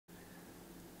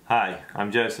Hi,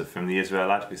 I'm Joseph from the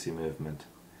Israel Advocacy Movement.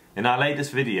 In our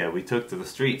latest video we took to the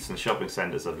streets and shopping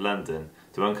centres of London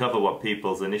to uncover what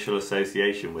people's initial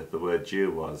association with the word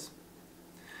Jew was.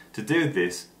 To do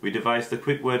this, we devised a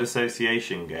quick word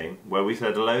association game where we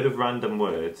said a load of random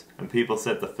words and people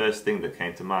said the first thing that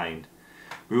came to mind.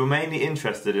 We were mainly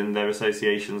interested in their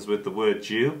associations with the word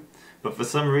Jew, but for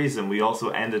some reason we also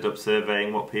ended up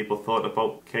surveying what people thought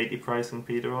about Katie Price and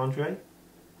Peter Andre.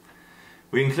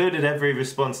 We included every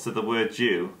response to the word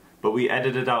Jew, but we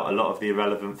edited out a lot of the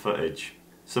irrelevant footage.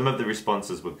 Some of the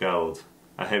responses were gold.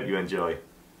 I hope you enjoy.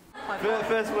 The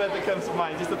first word that comes to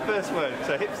mind, just the first word,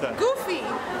 so hipster. Goofy!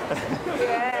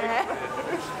 Yeah.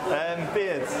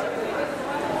 Beards.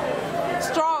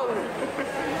 Strong.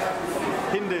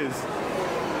 Hindus.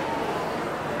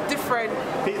 Different.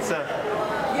 Pizza.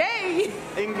 Yay!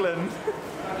 England.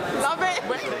 Love it!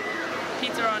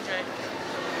 Peter Andre.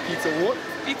 Peter what?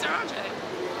 Peter Andre.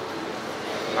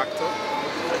 Actor.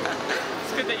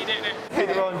 It's good that you don't know.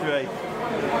 Peter Andre.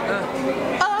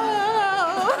 Oh!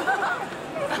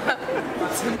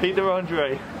 Peter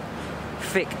Andre.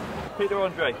 Thick. Peter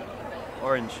Andre.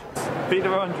 Orange.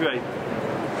 Peter Andre.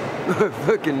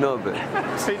 Fucking knob it.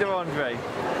 Peter Andre.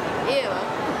 Ew.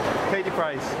 Katie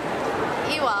Price.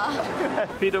 Ewa.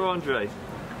 Peter Andre.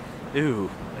 Ooh.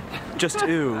 Just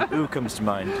ooh. Ooh comes to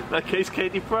mind. In that case,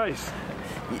 Katie Price.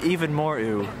 Even more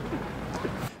ooh.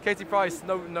 Katie Price,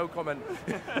 no comment.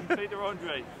 Peter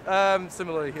Andre.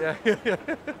 Similarly, yeah.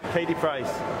 Katie Price.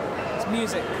 It's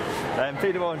music.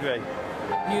 Peter Andre.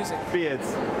 Music.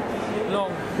 Beards.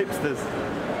 Long. Hipsters.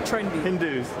 Trendy.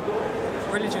 Hindus.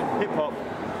 Religion. Hip hop.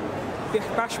 Biff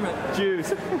Bashment.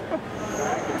 Jews.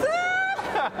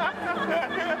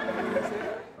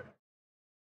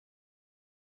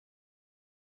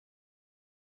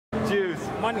 Jews.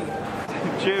 Money.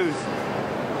 Jews.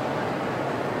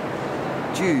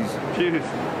 Jews. Jews.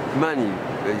 Money,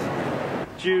 basically.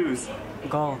 Jews.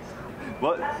 Gold.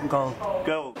 What? Gold.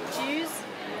 Gold. Jews.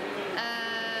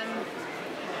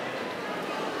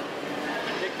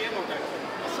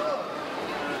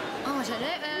 Oh, I don't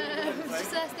know. What's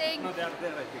the first thing?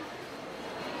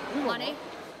 Money.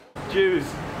 Jews.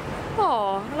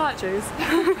 Oh, I like Jews.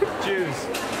 Jews.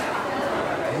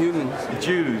 Humans.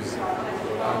 Jews.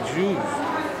 Jews.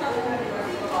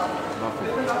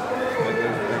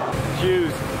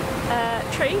 Jews.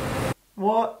 Tree.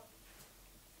 What?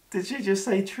 Did she just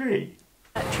say tree?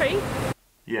 Tree.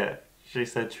 Yeah, she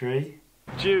said tree.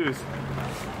 Jews.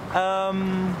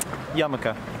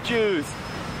 Yarmulke. Jews.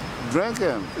 Drink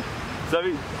him.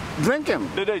 Sorry. Drink him.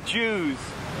 No, Jews.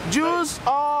 Jews,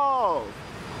 oh!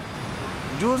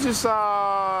 Jews is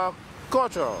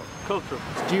culture. Culture.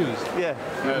 Jews. Yeah.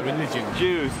 Religion.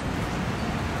 Jews.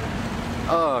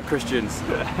 Ah, Christians.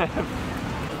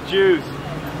 Jews.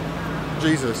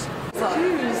 Jesus.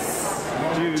 Jews.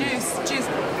 Jews. Jews.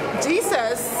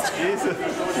 Jesus. Jesus.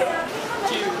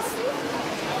 Jews.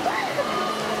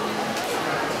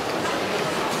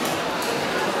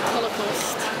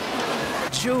 Holocaust.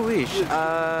 Jewish.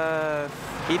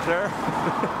 Hitler.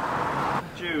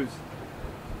 Jews.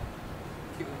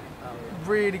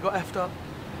 Really got effed up.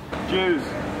 Jews.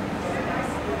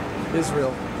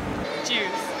 Israel.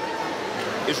 Jews.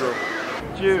 Israel.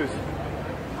 Jews.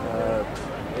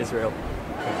 Israel.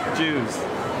 Jews.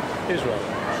 Israel.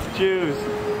 Jews.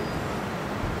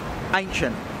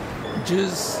 Ancient.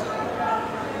 Jews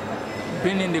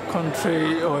been in the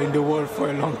country or in the world for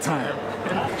a long time.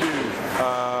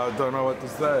 Don't know what to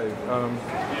say.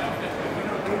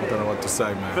 Don't know what to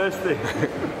say, man. First thing.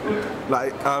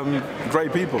 Like,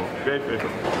 great people. Great people.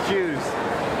 Jews.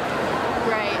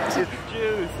 Great.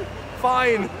 Jews.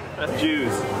 Fine.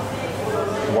 Jews.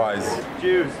 Wise.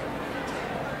 Jews.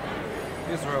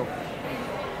 Israel.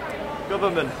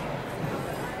 Government.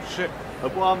 Shit.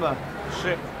 Obama.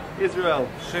 Shit. Israel.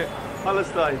 Shit.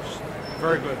 Palestine.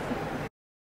 Very good.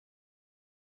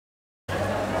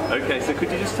 Okay, so could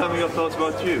you just tell me your thoughts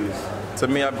about Jews? To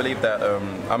me, I believe that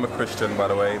I'm a Christian, by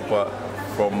the way, but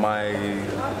from my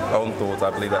own thoughts, I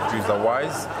believe that Jews are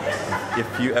wise.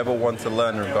 If you ever want to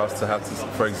learn in regards to how to,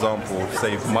 for example,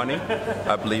 save money,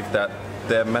 I believe that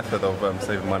their method of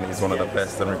saving money is one of the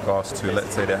best in regards to,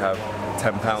 let's say they have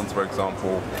 £10, for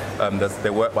example. They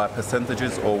work by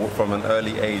percentages, or from an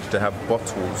early age they have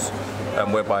bottles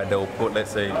whereby they'll put,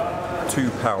 let's say,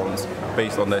 £2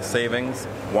 based on their savings.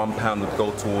 £1 would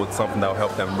go towards something that will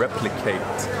help them replicate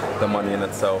the money in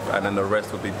itself, and then the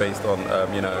rest would be based on,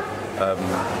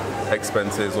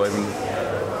 expenses or even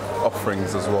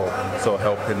offerings as well, so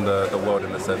helping the world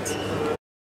in a sense.